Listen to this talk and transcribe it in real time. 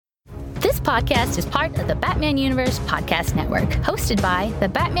podcast is part of the Batman Universe Podcast Network, hosted by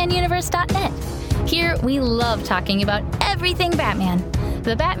thebatmanuniverse.net. Here, we love talking about everything Batman.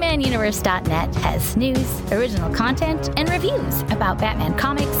 The BatmanUniverse.net has news, original content, and reviews about Batman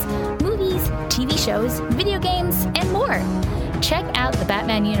comics, movies, TV shows, video games, and more. Check out the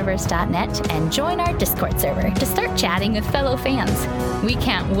BatmanUniverse.net and join our Discord server to start chatting with fellow fans. We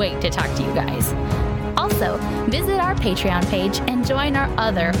can't wait to talk to you guys. Also, visit our Patreon page and join our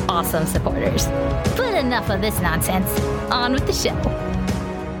other awesome supporters. But enough of this nonsense. On with the show.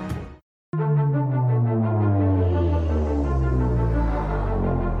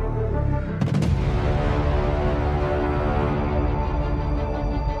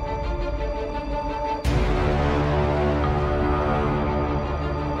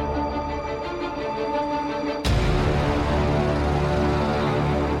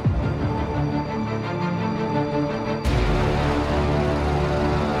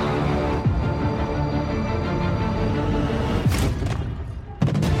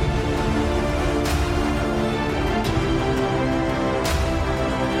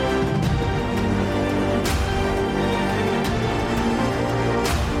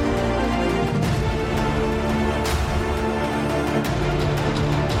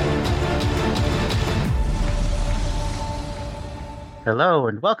 Hello,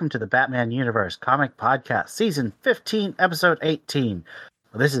 and welcome to the Batman Universe Comic Podcast, Season 15, Episode 18.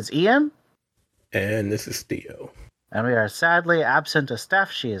 This is Ian. And this is Theo. And we are sadly absent of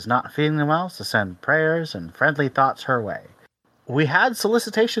Steph. She is not feeling well, so send prayers and friendly thoughts her way. We had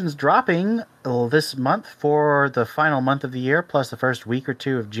solicitations dropping this month for the final month of the year, plus the first week or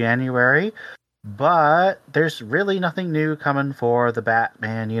two of January. But there's really nothing new coming for the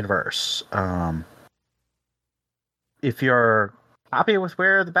Batman Universe. If you're happy with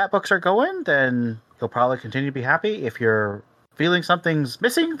where the Bat books are going, then you'll probably continue to be happy. If you're feeling something's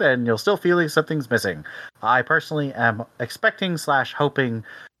missing, then you'll still feeling something's missing. I personally am expecting / hoping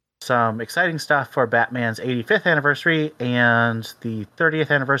some exciting stuff for Batman's 85th anniversary and the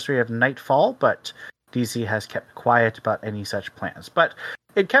 30th anniversary of Nightfall, but DC has kept quiet about any such plans. But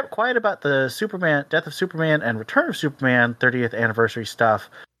it kept quiet about the Superman, Death of Superman and Return of Superman 30th anniversary stuff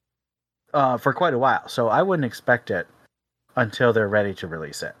for quite a while, so I wouldn't expect it until they're ready to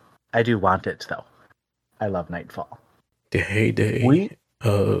release it. I do want it, though. I love Nightfall. The heyday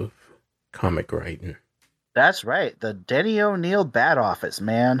of comic writing. That's right. The Denny O'Neil Bat Office,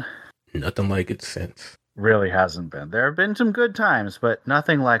 man. Nothing like it since. Really hasn't been. There have been some good times, but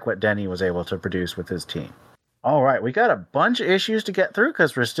nothing like what Denny was able to produce with his team. All right, we got a bunch of issues to get through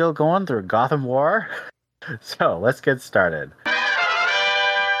because we're still going through Gotham War. So let's get started.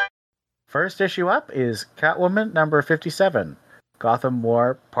 First issue up is Catwoman number 57, Gotham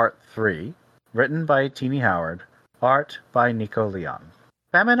War Part 3, written by Tini Howard, art by Nico Leon.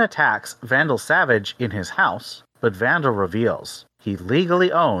 Batman attacks Vandal Savage in his house, but Vandal reveals he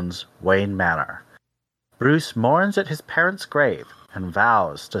legally owns Wayne Manor. Bruce mourns at his parents' grave and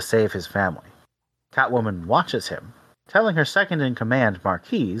vows to save his family. Catwoman watches him, telling her second-in-command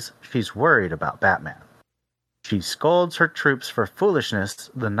Marquise she's worried about Batman. She scolds her troops for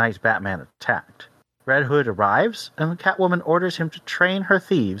foolishness the night Batman attacked. Red Hood arrives, and Catwoman orders him to train her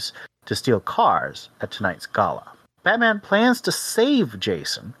thieves to steal cars at tonight's gala. Batman plans to save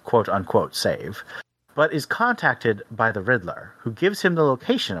Jason, quote-unquote save, but is contacted by the Riddler, who gives him the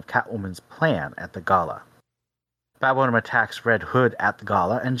location of Catwoman's plan at the gala. Batwoman attacks Red Hood at the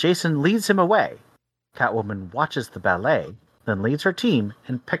gala, and Jason leads him away. Catwoman watches the ballet, then leads her team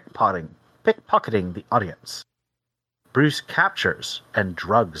in pickpocketing the audience. Bruce captures and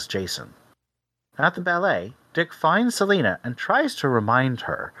drugs Jason. At the ballet, Dick finds Selina and tries to remind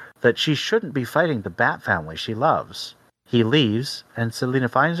her that she shouldn't be fighting the Bat family she loves. He leaves, and Selina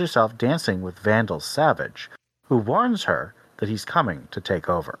finds herself dancing with Vandal Savage, who warns her that he's coming to take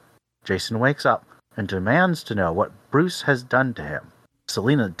over. Jason wakes up and demands to know what Bruce has done to him.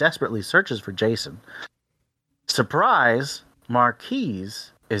 Selina desperately searches for Jason. Surprise!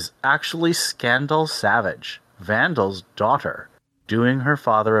 Marquise is actually Scandal Savage, Vandal's daughter, doing her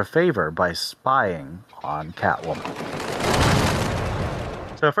father a favor by spying on Catwoman.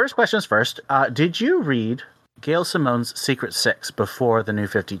 So first questions first. Did you read Gail Simone's Secret Six before the New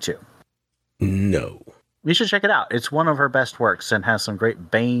 52? No. You should check it out. It's one of her best works and has some great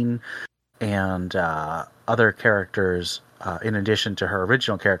Bane and other characters in addition to her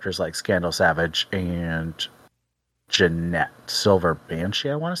original characters like Scandal Savage and Jeanette Silver Banshee,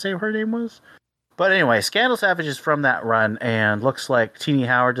 I want to say her name was. But anyway, Scandal Savage is from that run, and looks like Tini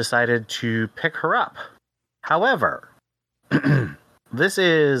Howard decided to pick her up. However, this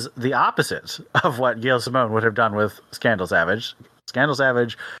is the opposite of what Gail Simone would have done with Scandal Savage. Scandal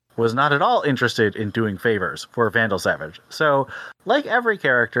Savage was not at all interested in doing favors for Vandal Savage. So, like every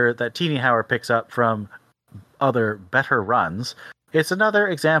character that Tini Howard picks up from other better runs, it's another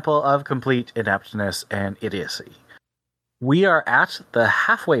example of complete ineptness and idiocy. We are at the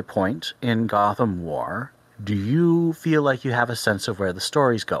halfway point in Gotham War. Do you feel like you have a sense of where the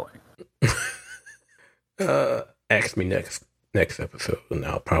story's going? Ask me next episode, and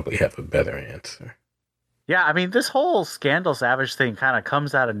I'll probably have a better answer. Yeah, I mean, this whole Scandal Savage thing kind of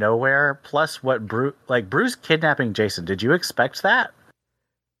comes out of nowhere. Plus, what Bruce kidnapping Jason. Did you expect that?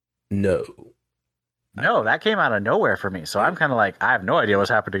 No, that came out of nowhere for me. So I'm kind of like, I have no idea what's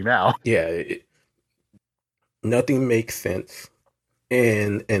happening now. Yeah, nothing makes sense.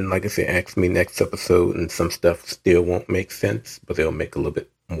 And like I said, ask me next episode, and some stuff still won't make sense, but it'll make a little bit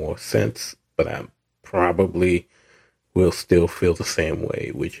more sense. But I probably will still feel the same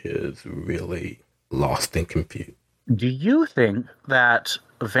way, which is really lost and confused. Do you think that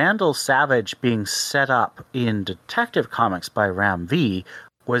Vandal Savage being set up in Detective Comics by Ram V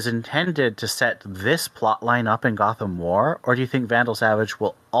was intended to set this plot line up in Gotham War, or do you think Vandal Savage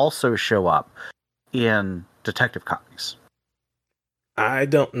will also show up in Detective Comics? I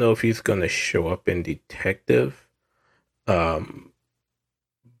don't know if he's going to show up in Detective,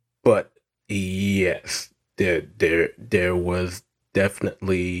 but yes, there was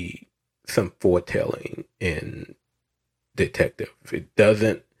definitely some foretelling in Detective. It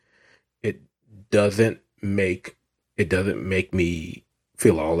doesn't make me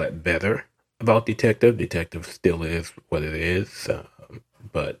feel all that better about Detective. Detective still is what it is,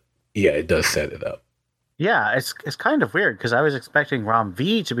 but yeah, it does set it up. Yeah, it's kind of weird because I was expecting Ram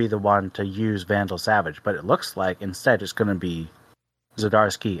V to be the one to use Vandal Savage, but it looks like instead it's going to be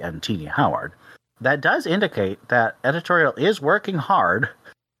Zdarsky and Tini Howard. That does indicate that editorial is working hard,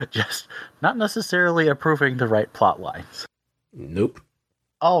 just not necessarily approving the right plot lines. Nope.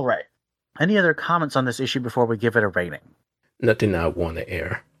 All right. Any other comments on this issue before we give it a rating? Nothing I want to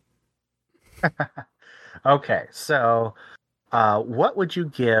air. Okay, so what would you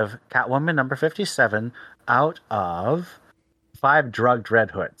give Catwoman number 57 out of 5 drugged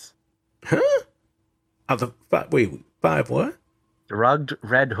Red Hoods? Huh? Out of 5? Wait, 5 what? Drugged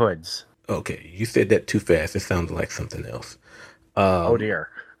Red Hoods. Okay, you said that too fast. It sounds like something else. Oh dear.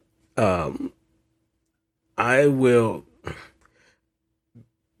 I will,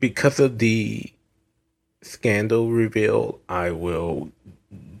 because of the scandal reveal, I will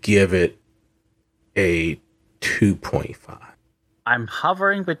give it a 2.5. I'm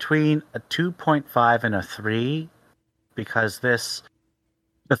hovering between a 2.5 and a 3 because the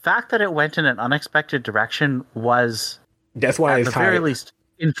fact that it went in an unexpected direction was, that's why at it's the very higher. least,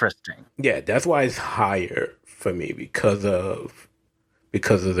 interesting. Yeah, that's why it's higher for me because of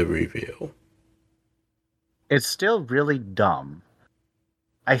the reveal. It's still really dumb.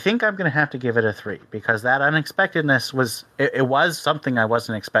 I think I'm going to have to give it a 3 because that unexpectedness was something I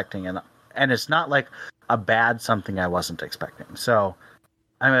wasn't expecting, and it's not like a bad something I wasn't expecting. So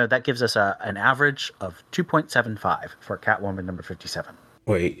that gives us an average of 2.75 for Catwoman number 57.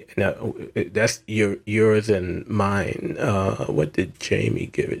 Wait, now that's yours and mine. What did Jamie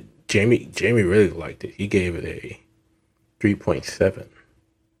give it? Jamie really liked it. He gave it a 3.7.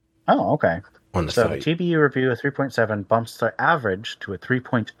 Oh, okay. On the so site. TBU review, a 3.7 bumps the average to a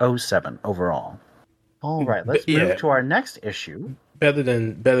 3.07 overall. All right, let's move to our next issue. Better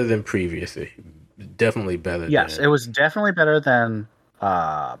than previously. Definitely better. Yes, it was definitely better than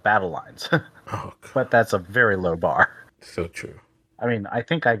Battle Lines. Oh, but that's a very low bar. So true. I mean, I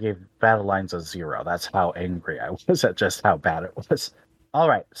think I gave Battle Lines a 0. That's how angry I was at just how bad it was. All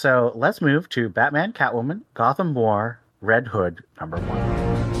right, so let's move to Batman, Catwoman, Gotham War, Red Hood, number 1.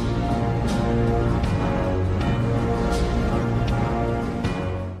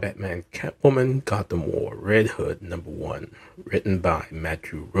 Batman, Catwoman, Gotham War, Red Hood, number 1. Written by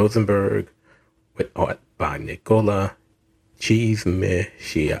Matthew Rosenberg, with art by Nikola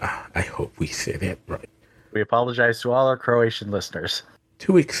Cizmeshia. I hope we said that right. We apologize to all our Croatian listeners.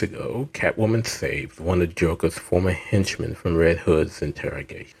 2 weeks ago, Catwoman saved one of Joker's former henchmen from Red Hood's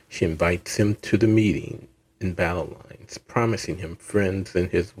interrogation. She invites him to the meeting in Battle Lines, promising him friends in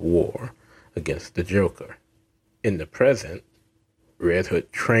his war against the Joker. In the present, Red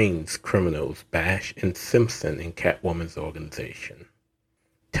Hood trains criminals Bash and Simpson in Catwoman's organization,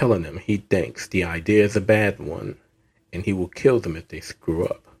 telling them he thinks the idea is a bad one and he will kill them if they screw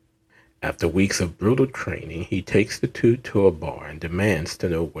up. After weeks of brutal training, he takes the two to a bar and demands to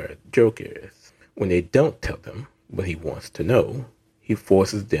know where Joker is. When they don't tell him what he wants to know, he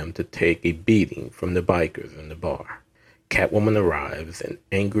forces them to take a beating from the bikers in the bar. Catwoman arrives and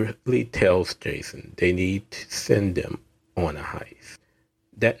angrily tells Jason they need to send them on a heist.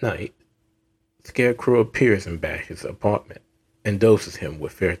 That night, Scarecrow appears in Bash's apartment and doses him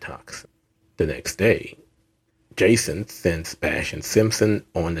with fear toxin. The next day, Jason sends Bash and Simpson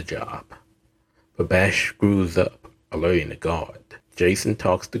on the job. But Bash screws up, alerting the guard. Jason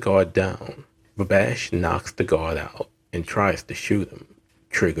talks the guard down, but Bash knocks the guard out and tries to shoot him,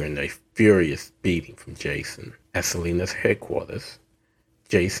 triggering a furious beating from Jason. At Selina's headquarters,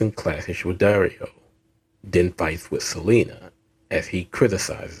 Jason clashes with Dario, then fights with Selina as he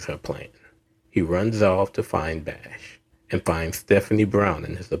criticizes her plan. He runs off to find Bash and finds Stephanie Brown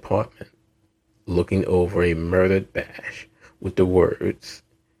in his apartment, looking over a murdered Bash with the words,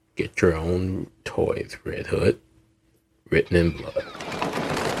 "Get your own toys, Red Hood," written in blood.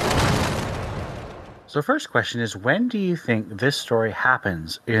 So first question is, when do you think this story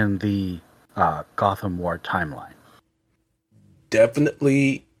happens in the Gotham War timeline?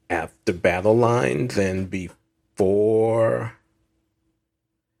 Definitely after battle lines and before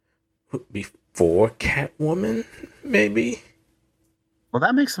Catwoman, maybe? Well,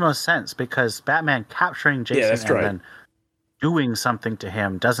 that makes the most sense because Batman capturing Jason that's and right. then doing something to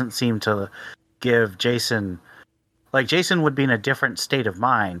him doesn't seem to give Jason... Like, Jason would be in a different state of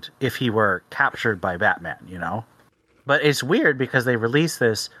mind if he were captured by Batman, you know? But it's weird because they released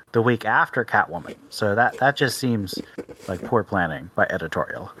this the week after Catwoman. So that just seems like poor planning by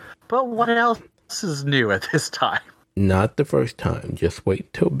editorial. But what else is new at this time? Not the first time. Just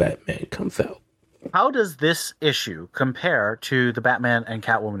wait till Batman comes out. How does this issue compare to the Batman and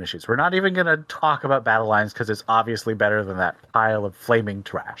Catwoman issues? We're not even going to talk about Battle Lines because it's obviously better than that pile of flaming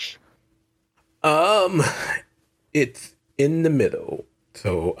trash. It's in the middle.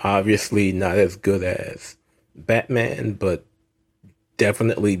 So obviously not as good as Batman, but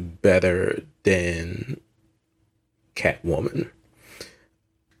definitely better than Catwoman.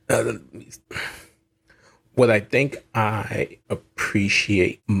 What I think I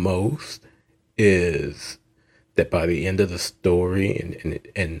appreciate most is that by the end of the story,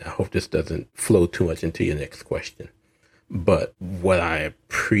 and I hope this doesn't flow too much into your next question, but what I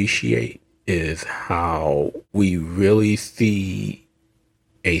appreciate is how we really see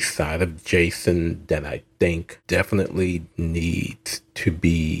a side of Jason that I think definitely needs to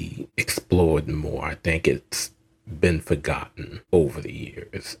be explored more. I think it's been forgotten over the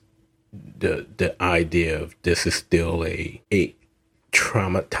years. The idea of this is still a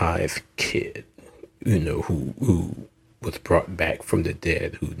traumatized kid, you know, who was brought back from the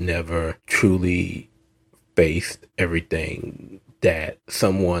dead, who never truly faced everything that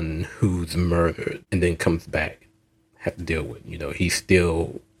someone who's murdered and then comes back have to deal with. You know, he's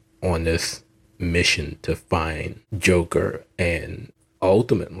still on this mission to find Joker and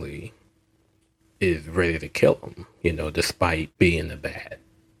ultimately is ready to kill him, you know, despite being a bad.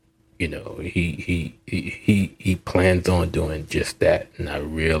 You know, he plans on doing just that, and I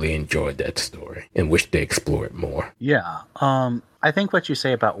really enjoyed that story and wish they explored more. Yeah, I think what you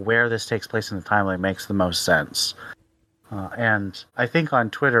say about where this takes place in the timeline makes the most sense. And I think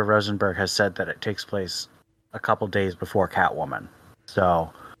on Twitter, Rosenberg has said that it takes place a couple days before Catwoman.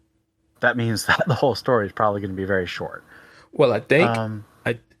 So that means that the whole story is probably going to be very short. Well, I think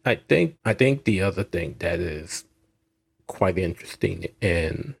the other thing that is quite interesting,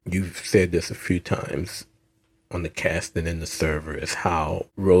 and you've said this a few times on the cast and in the server, is how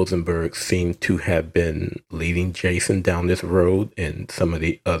Rosenberg seemed to have been leading Jason down this road in some of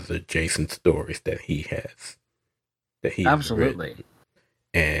the other Jason stories that he has. Absolutely. Written.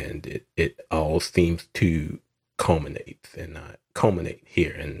 And it all seems to culminate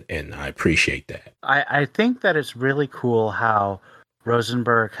here, and I appreciate that. I think that it's really cool how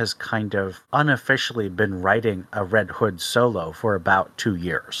Rosenberg has kind of unofficially been writing a Red Hood solo for about 2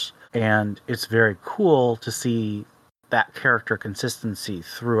 years. And it's very cool to see that character consistency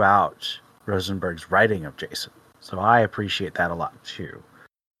throughout Rosenberg's writing of Jason. So I appreciate that a lot too.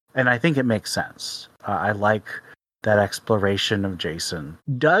 And I think it makes sense. I like that exploration of Jason.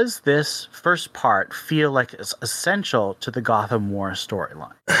 Does this first part feel like it's essential to the Gotham War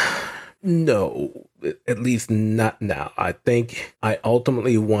storyline? No, at least not now. I think I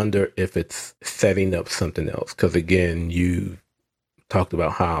ultimately wonder if it's setting up something else. Because again, you talked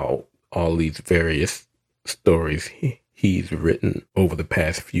about how all these various stories he's written over the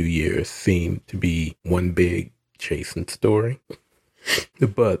past few years seem to be one big Jason story.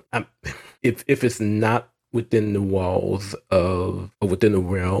 But if it's not within the walls of, or within the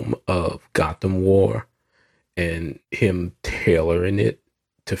realm of Gotham War, and him tailoring it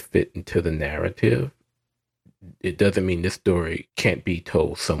to fit into the narrative, it doesn't mean this story can't be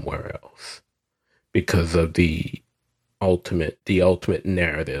told somewhere else because of the the ultimate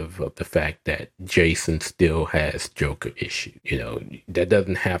narrative of the fact that Jason still has Joker issues. That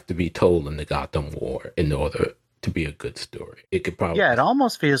doesn't have to be told in the Gotham War in order to be a good story. It could probably... Yeah, it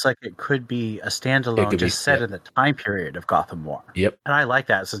almost feels like it could be a standalone just set in the time period of Gotham War. Yep. And I like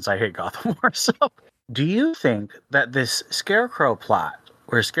that since I hate Gotham War. So do you think that this Scarecrow plot,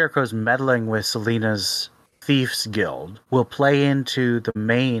 where Scarecrow's meddling with Selina's Thieves Guild, will play into the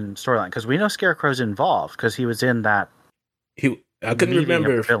main storyline? Because we know Scarecrow's involved because he was in that I couldn't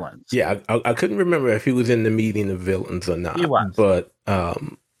remember if villains. Yeah, I couldn't remember if he was in the meeting of villains or not. He was. But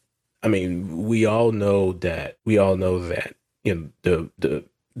I mean, we all know that the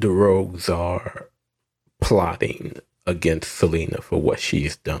rogues are plotting against Selina for what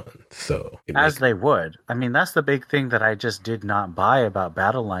she's done. So they would. I mean, that's the big thing that I just did not buy about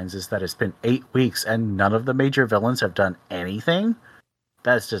Battle Lines, is that it's been 8 weeks and none of the major villains have done anything.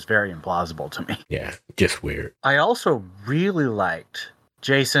 That's just very implausible to me. Yeah, just weird. I also really liked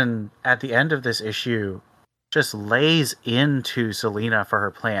Jason at the end of this issue just lays into Selina for her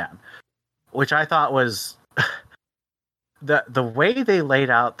plan, which I thought was the way they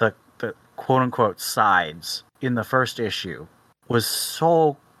laid out the quote unquote sides in the first issue was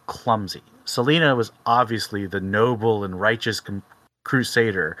so clumsy. Selina was obviously the noble and righteous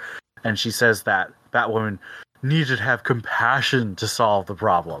crusader, and she says that Batwoman needed to have compassion to solve the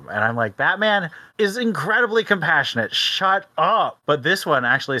problem. And I'm like, Batman is incredibly compassionate. Shut up. But this one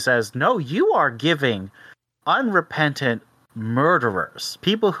actually says, no, you are giving unrepentant murderers,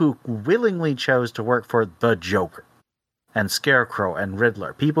 people who willingly chose to work for the Joker and Scarecrow and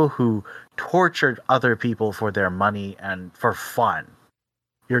Riddler, people who tortured other people for their money and for fun.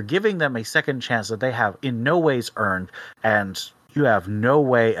 You're giving them a second chance that they have in no ways earned, and you have no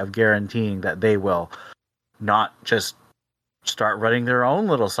way of guaranteeing that they will not just start running their own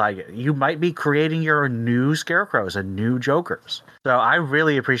little side. You might be creating your new Scarecrows and new Jokers. So I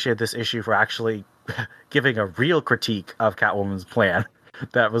really appreciate this issue for actually giving a real critique of Catwoman's plan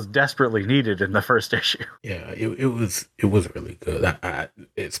that was desperately needed in the first issue. Yeah, it was really good. I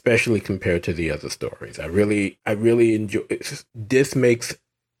especially compared to the other stories. I really enjoy it. This makes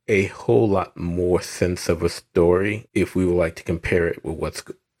a whole lot more sense of a story if we would like to compare it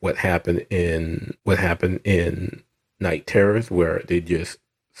with what happened in Night Terrors, where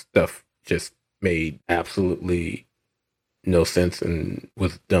stuff just made absolutely no sense and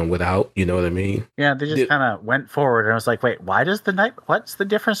was done without, you know what I mean? Yeah, they just kind of went forward and I was like, wait, what's the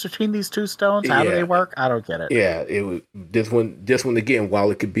difference between these two stones? How do they work? I don't get it. Yeah, it was this one again, while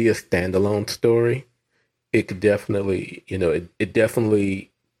it could be a standalone story, it could definitely, it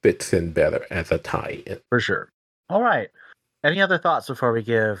definitely fits in better as a tie-in. For sure. All right. Any other thoughts before we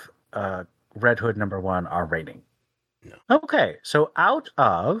give Red Hood #1 our rating? No. Okay, so out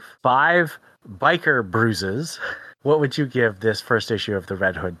of 5 biker bruises, what would you give this first issue of the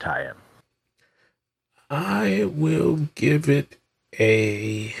Red Hood tie-in? I will give it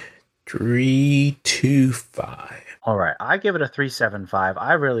a 3.25. All right, I give it a 3.75.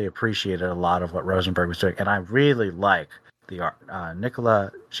 I really appreciated a lot of what Rosenberg was doing, and I really like the art.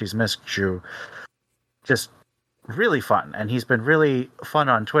 Nicola Chismic-Ju, just really fun, and he's been really fun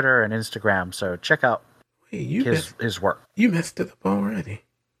on Twitter and Instagram, so check out his work. You messed it up already.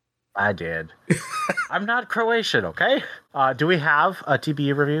 I did. I'm not Croatian, okay? Do we have a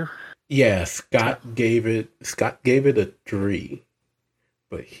TBE review? Yeah, Scott gave it a 3.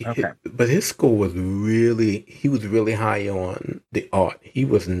 But his score was really high on the art. He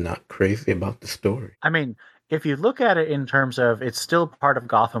was not crazy about the story. I mean, if you look at it in terms of it's still part of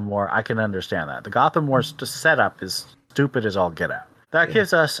Gotham War, I can understand that. The Gotham War setup is stupid as all get out. That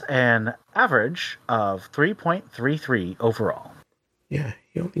gives us an average of 3.33 overall. Yeah,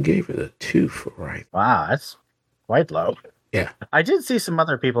 he only gave it a 2 for right. Wow, that's quite low. Yeah. I did see some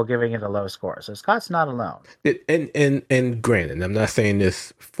other people giving it a low score, so Scott's not alone. And granted, I'm not saying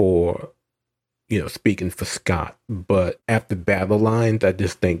this for, speaking for Scott, but after Battle Lines, I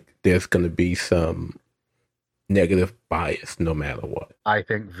just think there's going to be some negative bias no matter what. I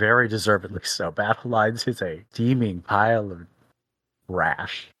think very deservedly so. Battle Lines is a steaming pile of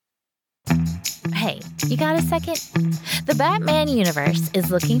trash. Hey, you got a second? The Batman universe is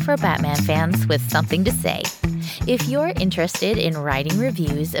looking for Batman fans with something to say. If you're interested in writing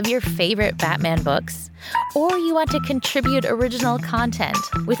reviews of your favorite Batman books, or you want to contribute original content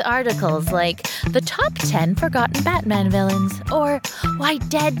with articles like the top 10 forgotten Batman villains, or why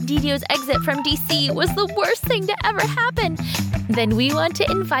Dead Didio's exit from DC was the worst thing to ever happen, then we want to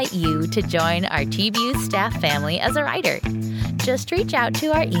invite you to join our TBU staff family as a writer. Just reach out to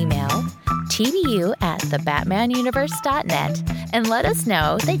our email, tbu@thebatmanuniverse.net, and let us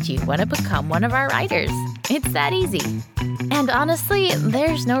know that you want to become one of our writers. It's that easy. And honestly,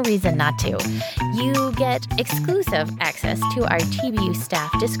 there's no reason not to. You get exclusive access to our TBU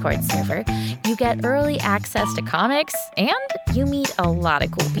staff Discord server, you get early access to comics, and you meet a lot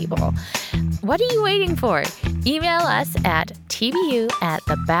of cool people. What are you waiting for? Email us at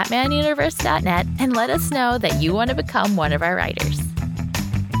tbu@thebatmanuniverse.net and let us know that you want to become one of our writers.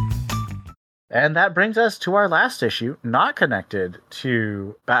 And that brings us to our last issue, not connected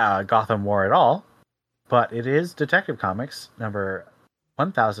to Gotham War at all, but it is Detective Comics number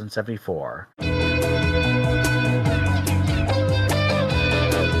 1074.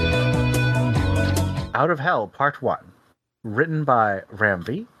 Out of Hell, Part 1. Written by Ram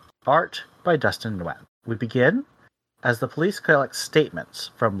V. Art by Dustin Nguyen. We begin as the police collect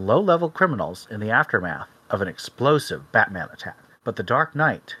statements from low-level criminals in the aftermath of an explosive Batman attack. But the Dark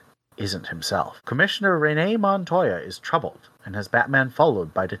Knight isn't himself. Commissioner Renee Montoya is troubled and has Batman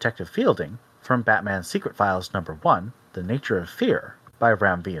followed by Detective Fielding from Batman Secret Files number 1, The Nature of Fear, by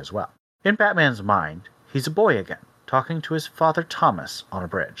Ram V as well. In Batman's mind, he's a boy again, talking to his father Thomas on a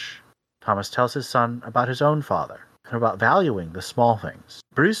bridge. Thomas tells his son about his own father and about valuing the small things.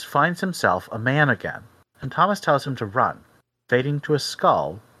 Bruce finds himself a man again, and Thomas tells him to run, fading to a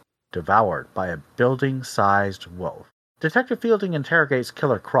skull devoured by a building-sized wolf. Detective Fielding interrogates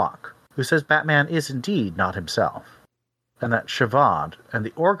Killer Croc, who says Batman is indeed not himself, and that Sivad and the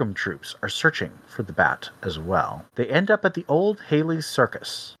Orgum troops are searching for the Bat as well. They end up at the old Haley's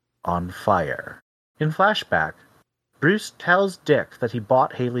Circus, on fire. In flashback, Bruce tells Dick that he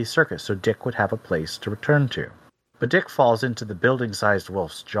bought Haley's Circus so Dick would have a place to return to. But Dick falls into the building-sized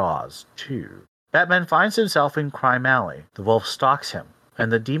wolf's jaws, too. Batman finds himself in Crime Alley. The wolf stalks him,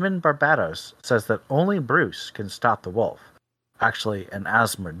 and the demon Barbados says that only Bruce can stop the wolf. Actually, an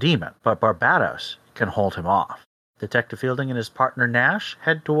Asthma demon, but Barbados can hold him off. Detective Fielding and his partner Nash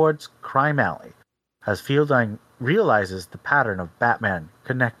head towards Crime Alley, as Fielding realizes the pattern of Batman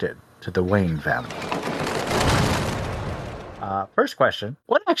connected to the Wayne family. First question,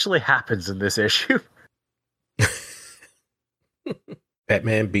 what actually happens in this issue?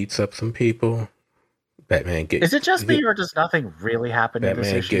 Batman beats up some people. Batman gets... Is it just me, or does nothing really happen in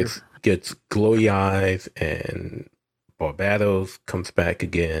this issue? Batman gets glowy eyes, and Barbados comes back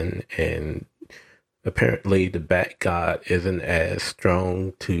again, and apparently the Bat God isn't as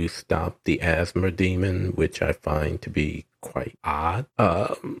strong to stop the Asthma demon, which I find to be quite odd.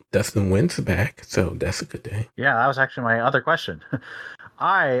 Dustin Nguyen's back, so that's a good thing. Yeah, that was actually my other question.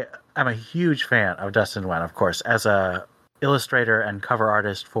 I am a huge fan of Dustin Nguyen, of course, as a illustrator and cover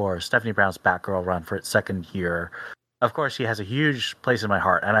artist for Stephanie Brown's Batgirl run for its second year. Of course, he has a huge place in my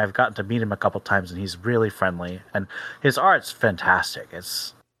heart, and I've gotten to meet him a couple times, and he's really friendly, and his art's fantastic.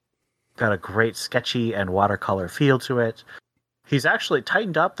 It's got a great sketchy and watercolor feel to it. He's actually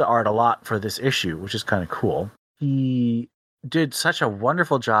tightened up the art a lot for this issue, which is kind of cool. He did such a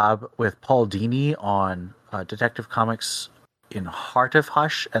wonderful job with Paul Dini on Detective Comics in Heart of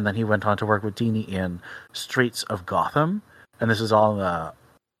Hush, and then he went on to work with Dini in Streets of Gotham. And this is all in the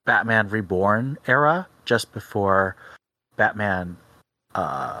Batman Reborn era, just before Batman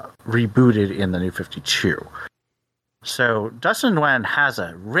rebooted in the New 52. So Dustin Nguyen has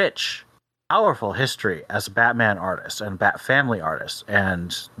a rich, powerful history as a Batman artist and Bat Family artist,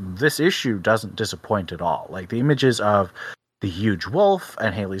 and this issue doesn't disappoint at all. Like, the images of the huge wolf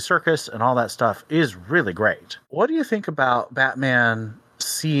and Haley's Circus and all that stuff is really great. What do you think about Batman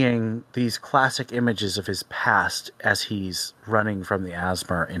seeing these classic images of his past as he's running from the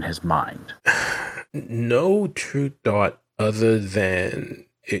asthma in his mind? No true thought other than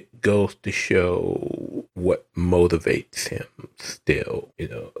it goes to show what motivates him still. You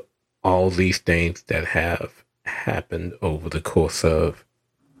know, all these things that have happened over the course of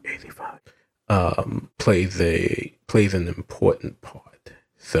 85 plays an important part.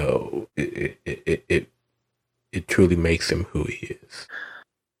 So it truly makes him who he is.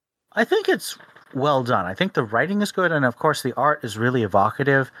 I think it's well done. I think the writing is good, and of course the art is really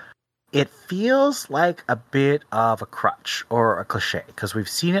evocative. It feels like a bit of a crutch or a cliche, because we've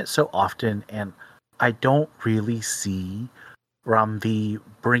seen it so often, and I don't really see Ram V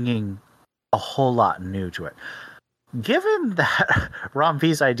bringing a whole lot new to it. Given that Ram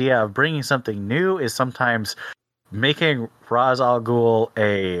V's idea of bringing something new is sometimes making Ra's al Ghul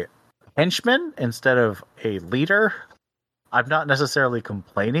a henchman instead of a leader, I'm not necessarily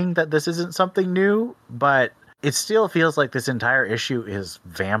complaining that this isn't something new, but it still feels like this entire issue is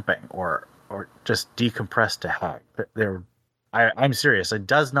vamping or just decompressed to heck. I'm serious. It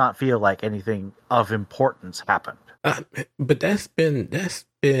does not feel like anything of importance happened. But that's been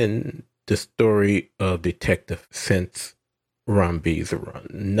the story of Detective since Ram V's run.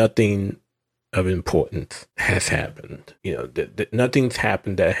 Nothing of importance has happened. Nothing's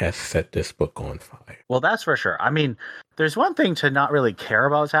happened that has set this book on fire. Well, that's for sure. I mean, there's one thing to not really care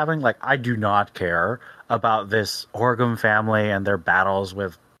about what's happening. Like, I do not care about this Orgum family and their battles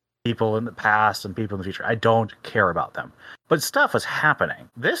with people in the past and people in the future. I don't care about them. But stuff was happening.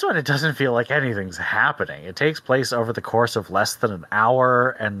 This one, it doesn't feel like anything's happening. It takes place over the course of less than an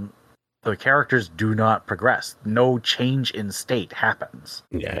hour, and the characters do not progress. No change in state happens.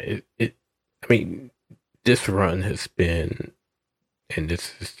 Yeah, this run has been, and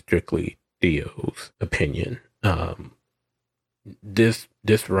this is strictly Theo's opinion, this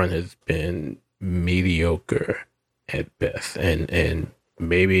run has been mediocre at best, and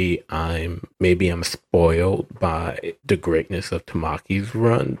maybe I'm spoiled by the greatness of Tamaki's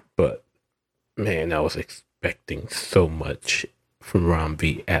run, but man, I was expecting so much from Ron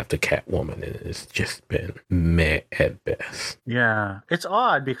V after Catwoman, and it's just been meh at best. Yeah, it's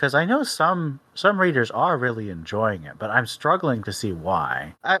odd because I know some readers are really enjoying it, but I'm struggling to see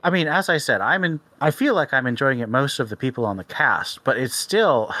why. I mean, as I said, I feel like I'm enjoying it most of the people on the cast, but it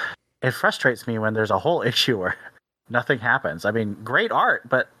frustrates me when there's a whole issue where nothing happens. I mean, great art,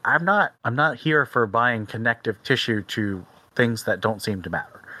 but I'm not here for buying connective tissue to things that don't seem to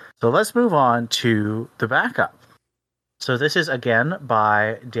matter. So let's move on to the backup. So this is, again,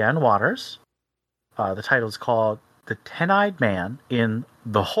 by Dan Waters. The title is called The Ten-Eyed Man in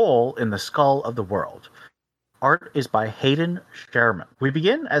the Hole in the Skull of the World. Art is by Hayden Sherman. We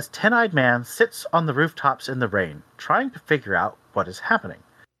begin as Ten-Eyed Man sits on the rooftops in the rain, trying to figure out what is happening.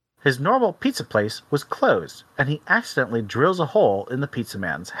 His normal pizza place was closed, and he accidentally drills a hole in the pizza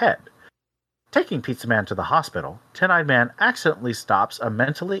man's head. Taking Pizza Man to the hospital, Ten-Eyed Man accidentally stops a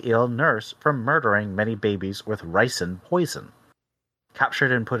mentally ill nurse from murdering many babies with ricin poison.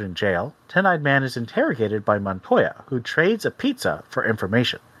 Captured and put in jail, Ten-Eyed Man is interrogated by Montoya, who trades a pizza for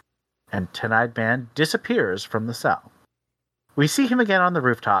information, and Ten-Eyed Man disappears from the cell. We see him again on the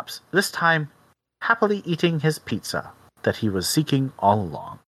rooftops, this time happily eating his pizza that he was seeking all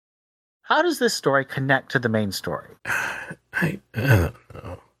along. How does this story connect to the main story? I don't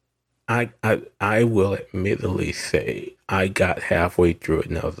know. I will admittedly say I got halfway through it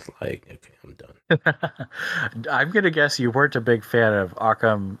and I was like, okay, I'm done. I'm going to guess you weren't a big fan of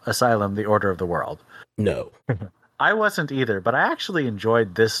Arkham Asylum, The Order of the World. No. I wasn't either, but I actually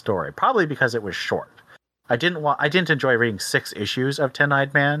enjoyed this story, probably because it was short. I didn't enjoy reading 6 issues of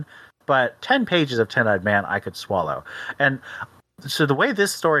Ten-Eyed Man, but 10 pages of Ten-Eyed Man I could swallow. And so the way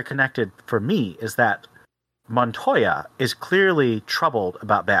this story connected for me is that Montoya is clearly troubled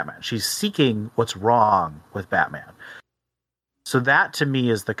about Batman. She's seeking what's wrong with Batman. So that, to me,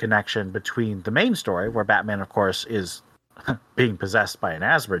 is the connection between the main story, where Batman, of course, is being possessed by an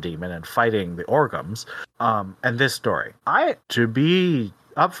Asthma demon and fighting the Orgums, and this story. To be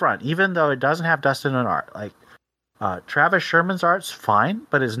upfront, even though it doesn't have Dustin and art, Travis Sherman's art's fine,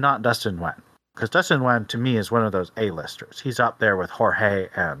 but it's not Dustin Nguyen. Because Dustin Nguyen, to me, is one of those A-listers. He's up there with Jorge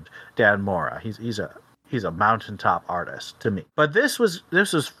and Dan Mora. He's a mountaintop artist to me. But this was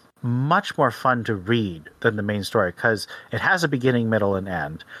much more fun to read than the main story because it has a beginning, middle, and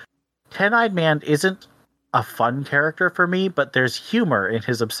end. Ten-Eyed Man isn't a fun character for me, but there's humor in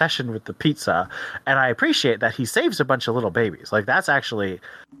his obsession with the pizza, and I appreciate that he saves a bunch of little babies. That's actually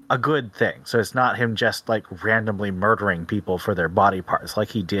a good thing. So it's not him just randomly murdering people for their body parts like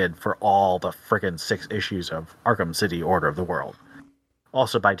he did for all the friggin' 6 issues of Arkham City Order of the World.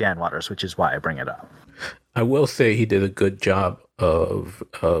 Also by Dan Waters, which is why I bring it up. I will say he did a good job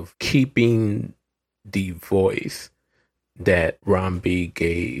of keeping the voice that Ron B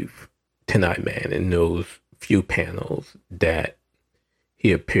gave Ten-Eyed Man in those few panels that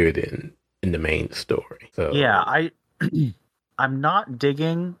he appeared in the main story. So yeah, I'm not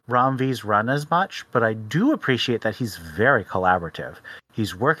digging Ron V's run as much, but I do appreciate that he's very collaborative.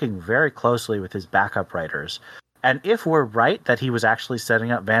 He's working very closely with his backup writers. And if we're right that he was actually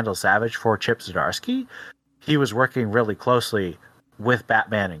setting up Vandal Savage for Chip Zdarsky, he was working really closely with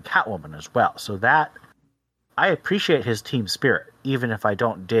Batman and Catwoman as well. So that, I appreciate his team spirit, even if I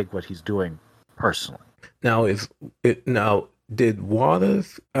don't dig what he's doing personally. Now, did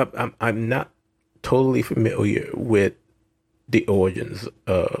Waters, I'm not totally familiar with the origins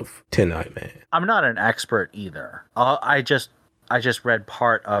of Ten-Eyed Man. I'm not an expert either. I just read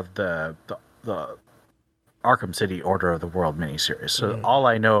part of the Arkham City Order of the World miniseries. So all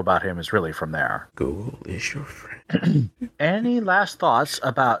I know about him is really from there. Google is your friend. Any last thoughts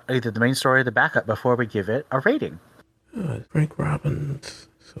about either the main story or the backup before we give it a rating? Frank Robbins.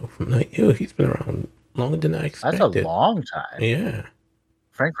 So from Night Hill, he's been around longer than I expected. That's a long time. Yeah.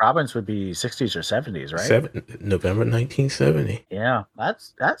 Frank Robbins would be 60s or 70s, right? November 1970. Yeah,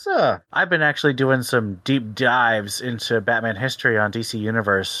 that's I've been actually doing some deep dives into Batman history on DC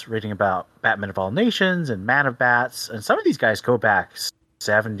Universe, reading about Batman of All Nations and Man of Bats, and some of these guys go back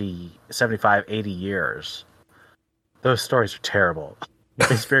 70, 75, 80 years. Those stories are terrible.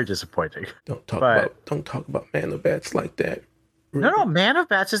 It's very disappointing. Don't talk about Man of Bats like that. No, Man of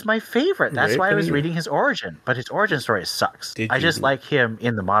Bats is my favorite. That's why I was reading his origin, but his origin story sucks. I just like him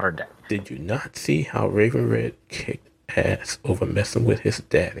in the modern day. Did you not see how Raven Red kicked ass over messing with his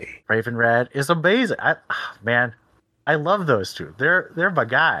daddy? Raven Red is amazing. I love those two. They're my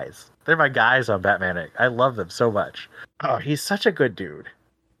guys. They're my guys on Batman. I love them so much. Oh, he's such a good dude.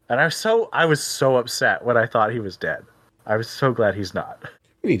 And I was so upset when I thought he was dead. I was so glad he's not.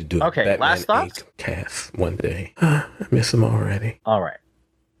 We need to do a Batman last thoughts? cast one day. I miss him already. All right.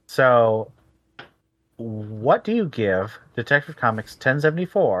 So, what do you give Detective Comics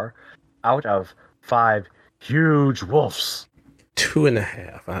 1074 out of 5 huge wolves?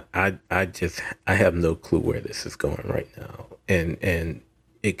 2.5. I have no clue where this is going right now, and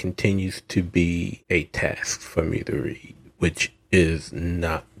it continues to be a task for me to read, which is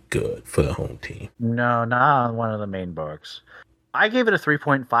not good for the home team. No, not on one of the main books. I gave it a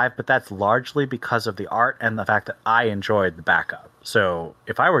 3.5, but that's largely because of the art and the fact that I enjoyed the backup. So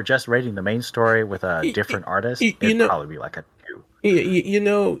if I were just rating the main story with a different artist, it'd probably be like a 2.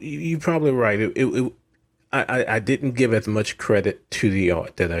 You're probably right. I didn't give as much credit to the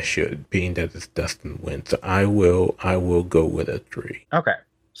art that I should, being that it's Dustin Nguyen. So I will go with a 3. Okay.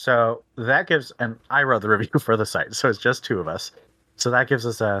 So that gives, and I wrote the review for the site, so it's just 2 of us. So that gives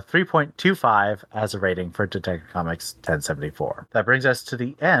us a 3.25 as a rating for Detective Comics 1074. That brings us to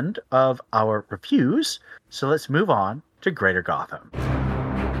the end of our reviews. So let's move on to Greater Gotham.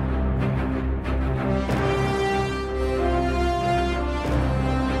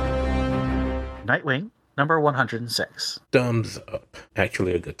 Nightwing, number 106. Thumbs up.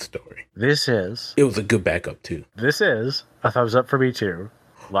 Actually, a good story. It was a good backup too. This is a thumbs up for me too.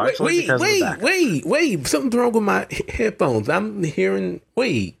 Wait! Something's wrong with my headphones. I'm hearing.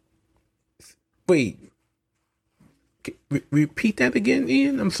 Wait. Repeat that again,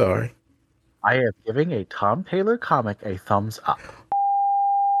 Ian. I'm sorry. I am giving a Tom Taylor comic a thumbs up.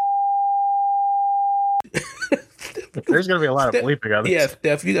 There's going to be a lot of bleeping on this. Yeah,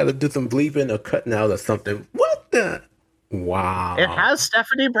 Steph, you got to do some bleeping or cutting out or something. What the? Wow. It has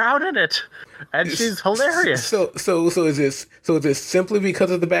Stephanie Brown in it, and she's hilarious. So is this simply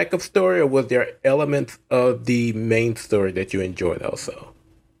because of the backup story, or was there elements of the main story that you enjoyed also?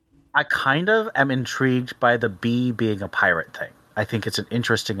 I kind of am intrigued by the bee being a pirate thing. I think it's an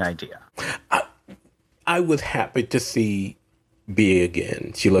interesting idea. I was happy to see Bee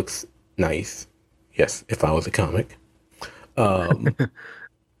again. She looks nice. Yes, if I was a comic.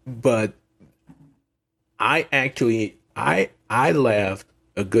 But I laughed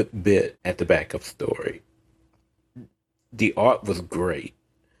a good bit at the backup story. The art was great.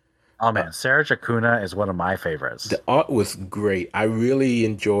 Oh man, Sarah Jacuna is one of my favorites. The art was great. I really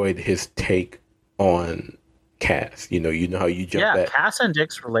enjoyed his take on Cass. You know how you jump at... Yeah, Cass and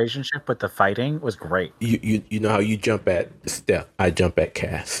Dick's relationship with the fighting was great. You know how you jump at Steph? I jump at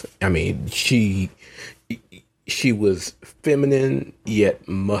Cass. I mean, she was feminine yet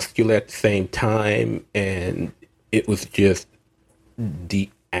muscular at the same time, and it was just the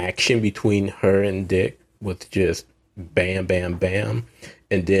action between her and Dick was just bam, bam, bam.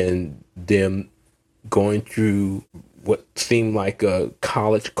 And then them going through what seemed like a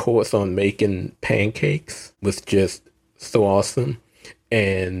college course on making pancakes was just so awesome.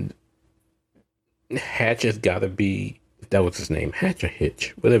 And Hatch has got to be, that was his name, Hatch or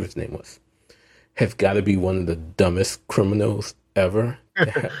Hitch, whatever his name was, has got to be one of the dumbest criminals ever.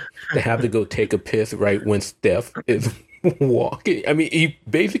 To have to go take a piss right when Steph is walking. I mean, he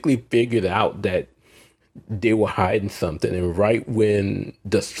basically figured out that they were hiding something, and right when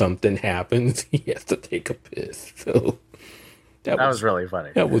the something happens, he has to take a piss. So that was really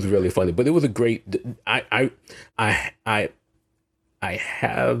funny. That was really funny, but it was a great. I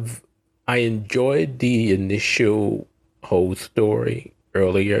enjoyed the initial whole story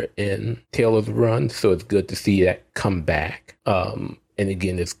earlier in Taylor's run, so it's good to see that come back. And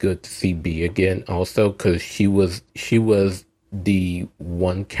again, it's good to see Bee again also, because she was the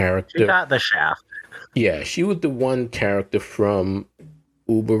one character. She got the shaft. Yeah, she was the one character from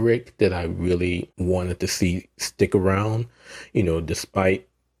Uberic that I really wanted to see stick around. You know, despite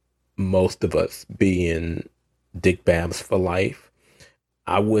most of us being Dick Babs for life,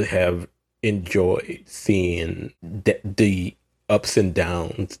 I would have enjoyed seeing the ups and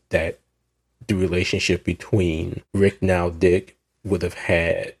downs that the relationship between Rick, now Dick, would have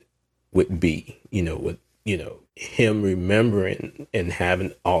had with B, with, him remembering and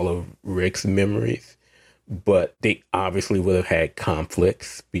having all of Rick's memories, but they obviously would have had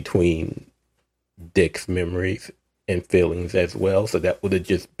conflicts between Dick's memories and feelings as well. So that would have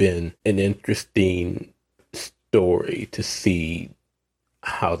just been an interesting story to see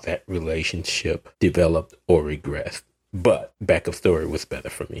how that relationship developed or regressed. But backup story was better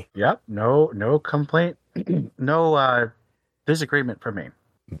for me. Yep. No complaint. No disagreement for me.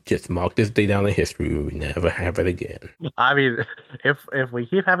 Just mark this day down in history. We never have it again. I mean, if we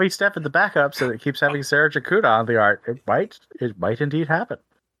keep having Steph in the backups and it keeps having Sarah Jakuda on the art, it might indeed happen.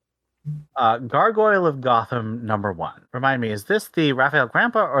 Gargoyle of Gotham #1. Remind me, is this the Raphael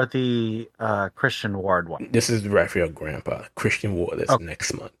Grandpa or the Christian Ward one? This is Raphael Grandpa. Christian Ward is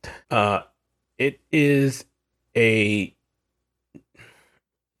next month. It's a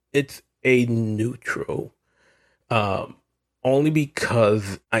neutral. Only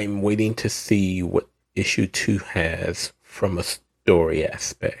because I'm waiting to see what issue 2 has from a story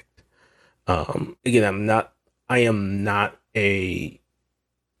aspect. Again, I am not a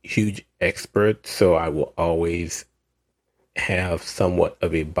huge expert, so I will always have somewhat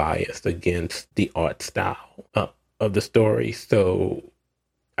of a bias against the art style of the story. So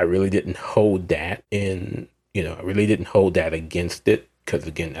I really didn't hold that against it, because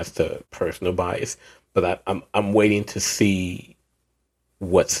again, that's the personal bias. But I'm waiting to see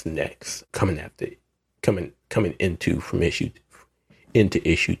what's next coming into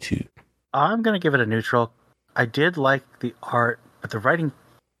issue 2. I'm gonna give it a neutral. I did like the art, but the writing,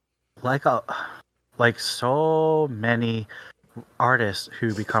 like so many artists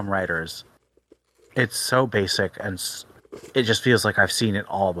who become writers, it's so basic and it just feels like I've seen it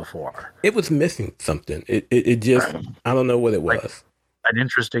all before. It was missing something. It just I don't know what it was. Like, an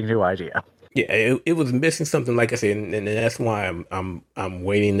interesting new idea. Yeah, it was missing something, like I said, and that's why I'm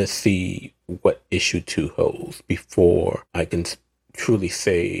waiting to see what issue 2 holds before I can truly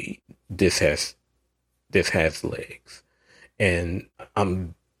say this has legs. And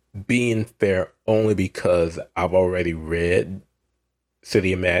I'm being fair only because I've already read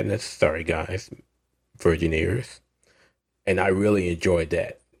City of Madness. Sorry guys, Virgineers, and I really enjoyed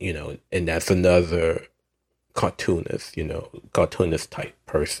that. And that's another cartoonist type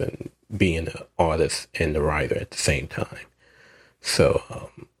person, being an artist and a writer at the same time. So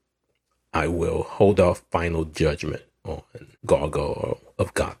I will hold off final judgment on Gargoyle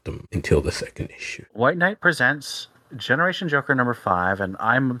of Gotham until the second issue. White Knight presents Generation Joker #5, and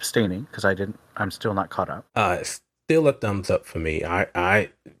I'm abstaining because I'm still not caught up. Still a thumbs up for me.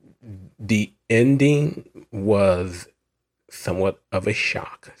 The ending was somewhat of a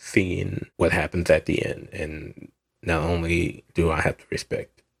shock, seeing what happens at the end. And not only do I have to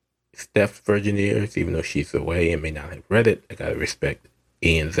respect Steph Virgineers, even though she's away and may not have read it, I gotta respect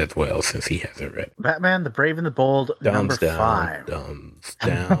Ian's as well, since he hasn't read it. Batman, the Brave and the Bold, Thumbs down, 5. Thumbs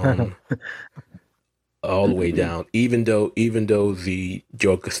down. All the way down. Even though the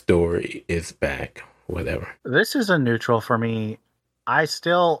Joker story is back. Whatever. This is a neutral for me.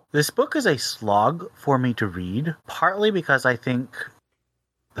 This book is a slog for me to read, partly because I think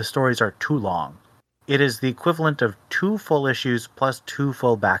the stories are too long. It is the equivalent of 2 full issues plus 2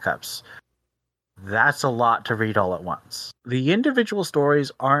 full backups. That's a lot to read all at once. The individual stories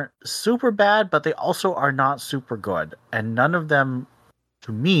aren't super bad, but they also are not super good, and none of them,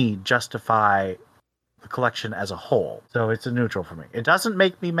 to me, justify the collection as a whole. So it's a neutral for me. It doesn't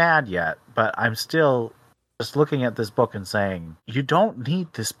make me mad yet, but I'm still just looking at this book and saying, you don't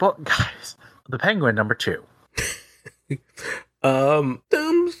need this book, guys. The Penguin #2.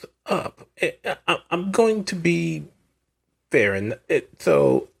 Thumbs up. I'm going to be fair.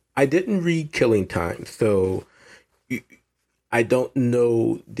 So I didn't read Killing Time, so I don't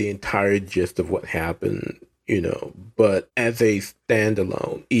know the entire gist of what happened, but as a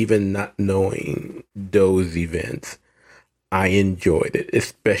standalone, even not knowing those events, I enjoyed it,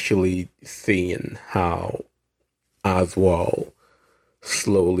 especially seeing how Oswald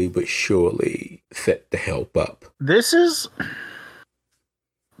slowly but surely set the help up. This is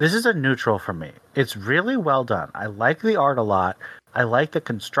a neutral for me. It's really well done. I like the art a lot. I like the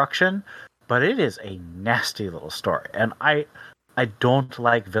construction, but it is a nasty little story. And I don't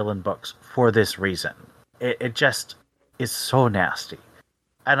like villain books for this reason. It just is so nasty.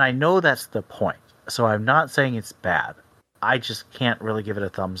 And I know that's the point. So I'm not saying it's bad. I just can't really give it a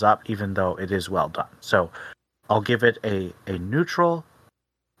thumbs up, even though it is well done. So I'll give it a neutral.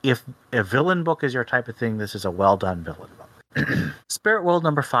 If a villain book is your type of thing, this is a well done villain book. Spirit World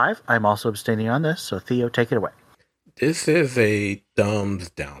 #5. I'm also abstaining on this, so Theo, take it away. This is a thumbs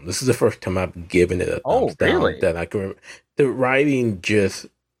down. This is the first time I've given it a thumbs down that the writing just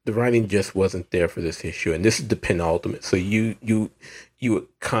wasn't there for this issue, and this is the penultimate. So you would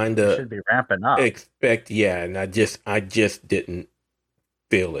kind It of should be ramping up. expect, yeah, and I just didn't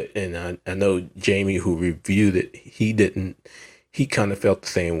feel it, and I know Jamie, who reviewed it, he kind of felt the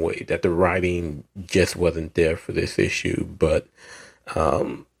same way, that the writing just wasn't there for this issue. But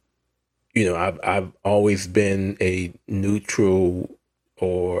I've always been a neutral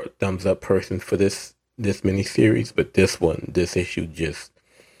or thumbs up person for this miniseries, but this issue, just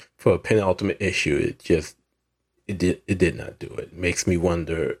for a penultimate issue, it did not do it. It makes me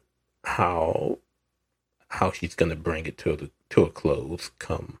wonder how she's gonna bring it to a close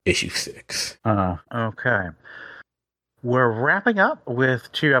come issue 6. Okay. We're wrapping up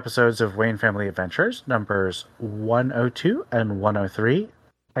with 2 episodes of Wayne Family Adventures, numbers 102 and 103,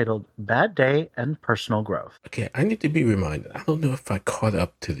 titled Bad Day and Personal Growth. Okay, I need to be reminded. I don't know if I caught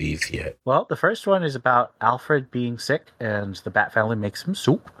up to these yet. Well, the first one is about Alfred being sick, and the Bat family makes him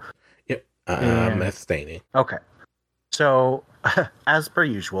soup. Yep, I'm abstaining. Okay. So, as per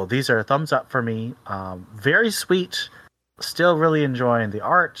usual, these are thumbs up for me. Very sweet. Still really enjoying the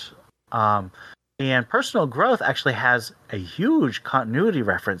art. And Personal Growth actually has a huge continuity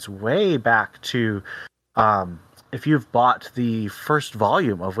reference way back to, if you've bought the first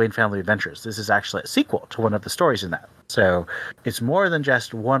volume of Wayne Family Adventures, this is actually a sequel to one of the stories in that. So it's more than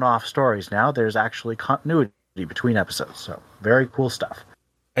just one-off stories now. There's actually continuity between episodes. So very cool stuff.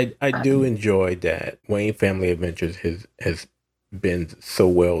 I do enjoy that Wayne Family Adventures has been so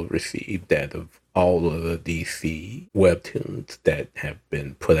well received that of all of the DC webtoons that have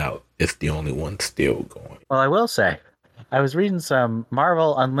been put out, it's the only one still going. Well, I will say, I was reading some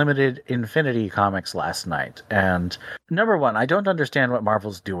Marvel Unlimited Infinity comics last night, and number one, I don't understand what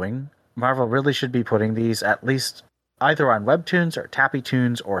Marvel's doing. Marvel really should be putting these at least either on webtoons or Tappy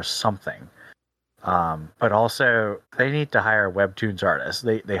Toons or something. But also, they need to hire webtoons artists.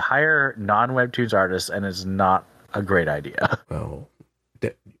 They hire non-webtoons artists, and it's not a great idea. Well,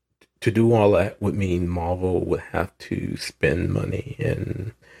 to do all that would mean Marvel would have to spend money,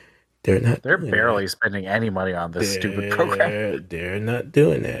 and they're not. They're barely spending any money on this stupid program. They're not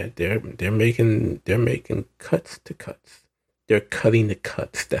doing that. They're making cuts to cuts. They're cutting the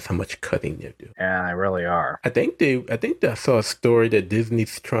cuts. That's how much cutting they're doing. Yeah, they really are. I think I saw a story that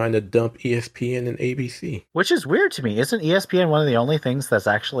Disney's trying to dump ESPN and ABC. Which is weird to me. Isn't ESPN one of the only things that's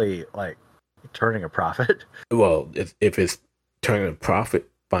actually like turning a profit? Well, if it's turning a profit,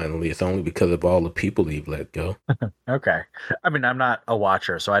 finally, it's only because of all the people they've let go. Okay. I mean, I'm not a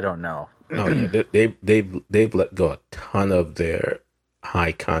watcher, so I don't know. Oh yeah, they've let go a ton of their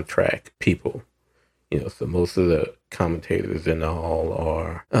high contract people. So most of the commentators and all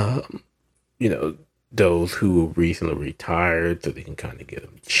are, those who recently retired, so they can kind of get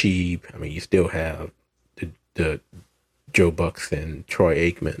them cheap. I mean, you still have the Joe Bucks and Troy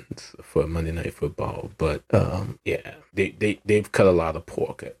Aikmans for Monday Night Football, but they've cut a lot of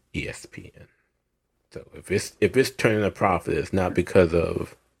pork at ESPN. So if it's turning a profit, it's not because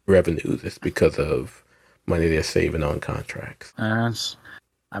of revenues; it's because of money they're saving on contracts.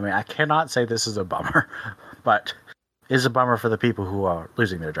 I cannot say this is a bummer, but it is a bummer for the people who are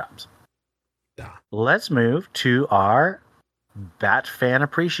losing their jobs. Yeah. Let's move to our Bat Fan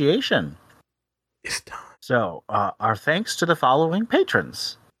Appreciation. It's done. So, our thanks to the following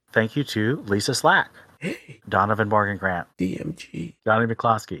patrons. Thank you to Lisa Slack, Hey, Donovan Morgan Grant, DMG, Johnny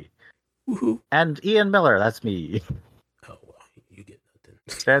McCloskey, woohoo, and Ian Miller. That's me. Oh well, you get nothing.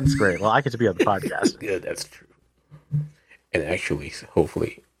 That's great. Well, I get to be on the podcast. Yeah, that's true. And actually,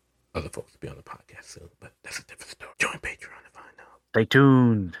 hopefully, other folks will be on the podcast soon. But that's a different story. Join Patreon to find out. Stay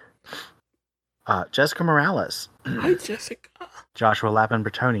tuned. Jessica Morales, Hi, Jessica. Joshua Lappin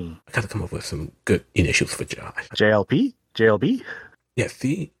Bertoni, I gotta come up with some good initials for Josh. JLB, Yeah,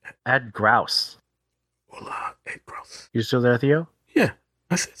 see? Ed Grouse. Hola, Ed Gross. You still there, Theo? Yeah,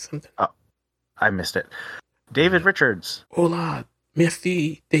 I said something. I missed it. David Richards, Hola,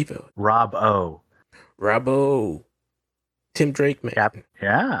 merci, David. Rob O. Rabo. Tim Drake, man.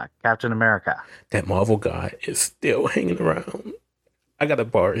 Captain America. That Marvel guy is still hanging around. I gotta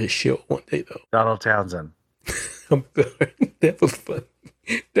borrow his shield one day, though. Donald Townsend. I'm sorry. That was funny.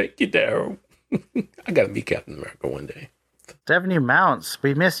 Thank you, Daryl. I gotta meet Captain America one day. Stephanie Mounts,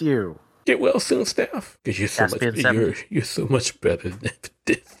 we miss you. Get well soon, Steph. Because you're so much better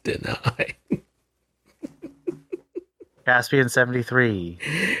than I. Caspian 73.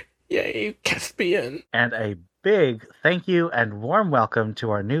 Yay, Caspian. And a big thank you and warm welcome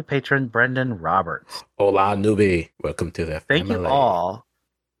to our new patron, Brendan Roberts. Hola, newbie. Welcome to the family.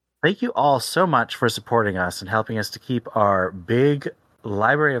 Thank you all so much for supporting us and helping us to keep our big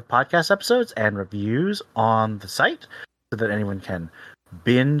library of podcast episodes and reviews on the site. so that anyone can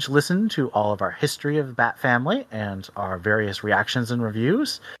binge listen to all of our history of the Bat Family and our various reactions and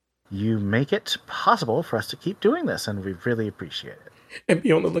reviews. You make it possible for us to keep doing this, and we really appreciate it. And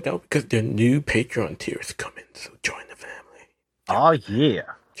be on the lookout because there are new Patreon tiers coming, so join the family. Oh, yeah.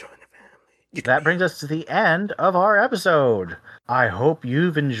 Join the family. That brings us to the end of our episode. I hope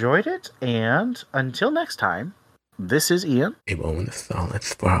you've enjoyed it, and until next time, this is Ian. A moment of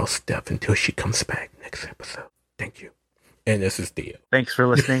silence for our Steph until she comes back next episode. Thank you. And this is Theo. Thanks for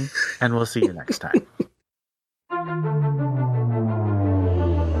listening, and we'll see you next time.